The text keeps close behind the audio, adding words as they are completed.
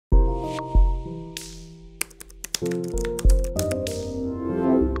That's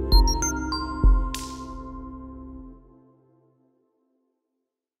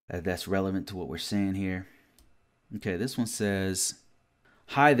relevant to what we're saying here. Okay, this one says,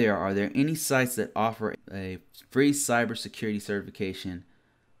 hi there, are there any sites that offer a free cybersecurity certification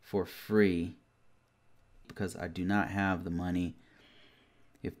for free? Because I do not have the money.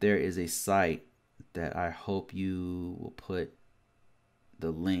 If there is a site that I hope you will put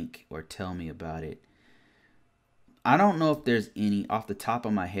the link or tell me about it. I don't know if there's any off the top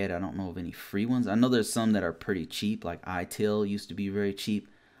of my head. I don't know of any free ones. I know there's some that are pretty cheap, like iTill used to be very cheap.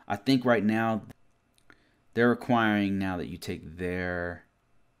 I think right now they're requiring now that you take their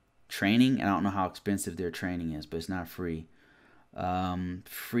training. I don't know how expensive their training is, but it's not free.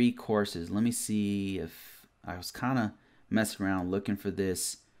 Free courses. Let me see if I was kind of messing around looking for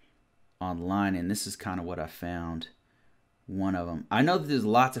this online, and this is kind of what I found. One of them. I know that there's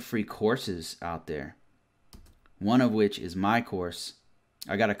lots of free courses out there. One of which is my course.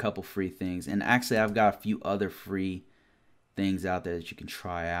 I got a couple free things, and actually I've got a few other free things out there that you can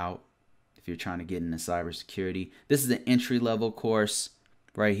try out if you're trying to get into cybersecurity. This is an entry-level course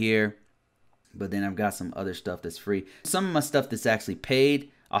right here, but then I've got some other stuff that's free. Some of my stuff that's actually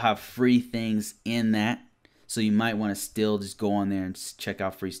paid, I'll have free things in that, so you might want to still just go on there and check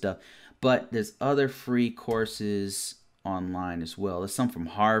out free stuff. But there's other free courses online as well. There's some from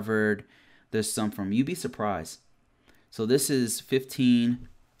Harvard. There's some from, you'd be surprised. So this is 15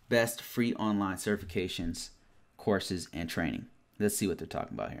 best free online certifications, courses, and training. Let's see what they're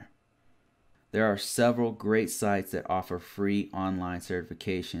talking about here. There are several great sites that offer free online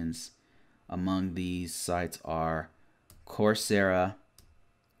certifications. Among these sites are Coursera,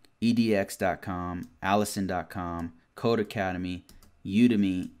 edx.com, Allison.com, Code Academy,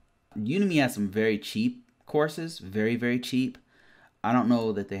 Udemy. Udemy has some very cheap courses, very, very cheap. I don't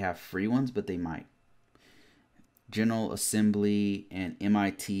know that they have free ones, but they might. General Assembly and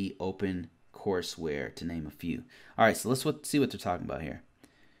MIT Open Courseware, to name a few. All right, so let's see what they're talking about here.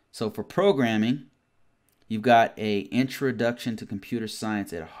 So for programming, you've got a Introduction to Computer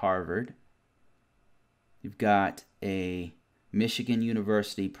Science at Harvard. You've got a Michigan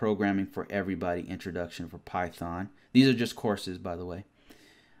University Programming for Everybody Introduction for Python. These are just courses, by the way.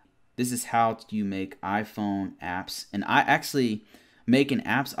 This is how you make iPhone apps. And I actually making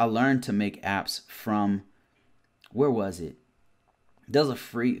apps, I learned to make apps from, where was it? There's a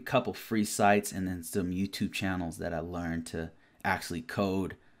couple free sites and then some YouTube channels that I learned to actually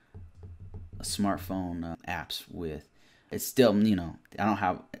code a smartphone apps with. It's still, you know, I don't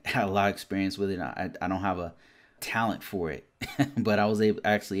have a lot of experience with it. I don't have a talent for it, but I was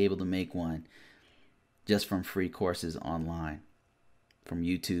actually able to make one just from free courses online, from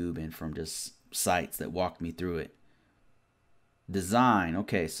YouTube and from just sites that walked me through it. Design.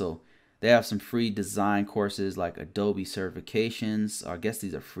 Okay, so they have some free design courses like Adobe certifications. I guess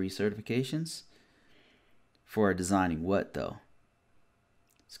these are free certifications for designing what though?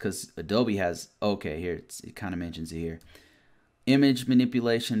 It's because Adobe has, okay, here it kind of mentions it here. Image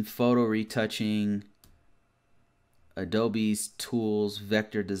manipulation, photo retouching, Adobe's tools,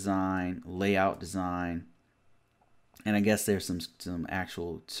 vector design, layout design, and I guess there's some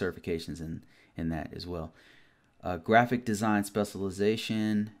actual certifications in that as well. Graphic design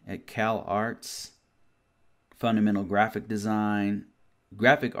specialization at Cal Arts, fundamental graphic design.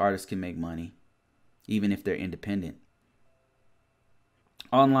 Graphic artists can make money even if they're independent.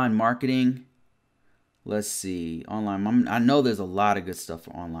 Online marketing. Let's see. Online. I know there's a lot of good stuff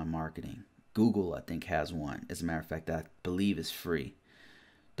for online marketing. Google, I think, has one. As a matter of fact, I believe is free.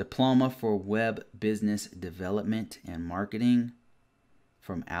 Diploma for Web Business Development and Marketing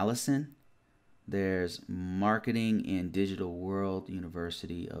from Allison. There's Marketing in Digital World,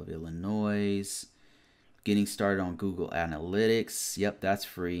 University of Illinois. Getting started on Google Analytics. Yep, that's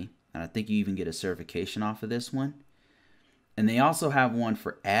free. And I think you even get a certification off of this one. And they also have one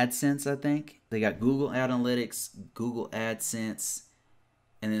for AdSense, I think. They got Google Analytics, Google AdSense,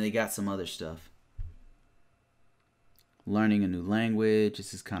 and then they got some other stuff. Learning a new language.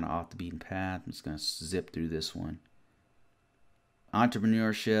 This is kind of off the beaten path. I'm just going to zip through this one.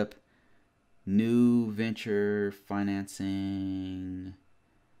 Entrepreneurship. New venture financing.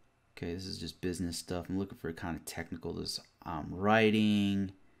 Okay, this is just business stuff. I'm looking for kind of technical. There's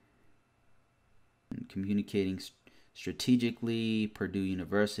writing. Communicating strategically. Purdue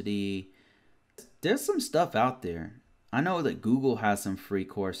University. There's some stuff out there. I know that Google has some free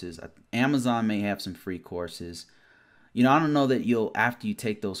courses. Amazon may have some free courses. You know, I don't know that you'll, after you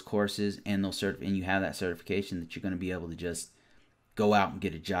take those courses and and you have that certification, that you're going to be able to just go out and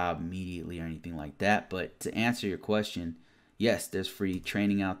get a job immediately or anything like that. But to answer your question, yes, there's free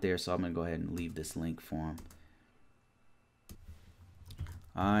training out there. So I'm going to go ahead and leave this link for them.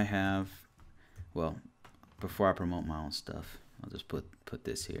 I have, well, before I promote my own stuff, I'll just put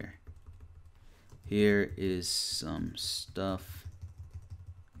this here. Here is some stuff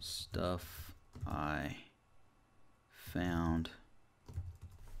I found.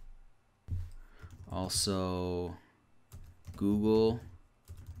 Also Google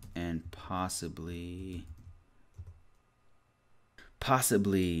and possibly,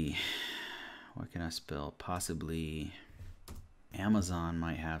 what can I spell? Possibly Amazon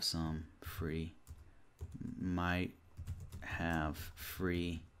might have some free, might have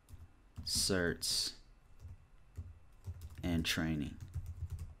free certs and training.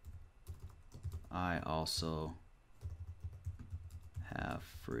 I also have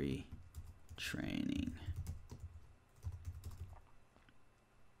free training.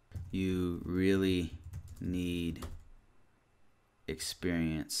 You really need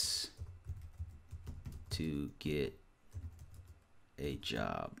experience to get a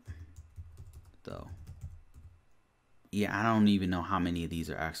job, though. Yeah, I don't even know how many of these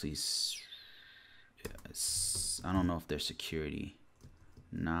are actually, I don't know if they're security.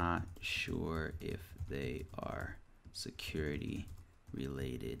 Not sure if they are security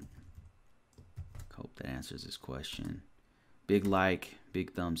related. Hope that answers this question. Big like,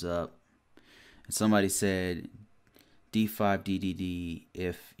 big thumbs up. And somebody said D5 DDD,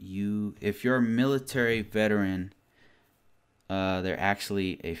 if you're a military veteran, there are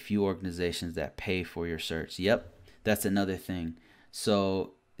actually a few organizations that pay for your certs. Yep, that's another thing.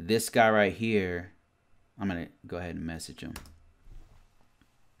 So this guy right here, I'm gonna go ahead and message him.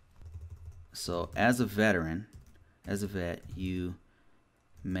 So as a veteran, as a vet, you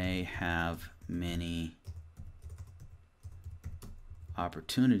may have many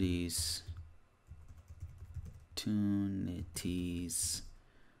opportunities,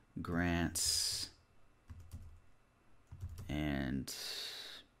 grants, and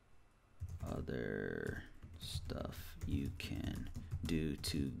other stuff you can do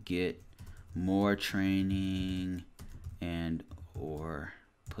to get more training and or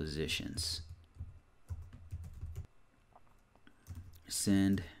positions.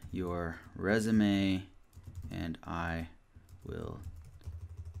 Send your resume and I will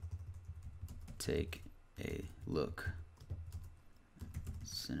take a look.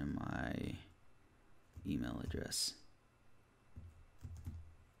 Send in my email address.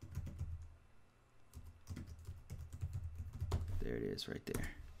 There it is right there.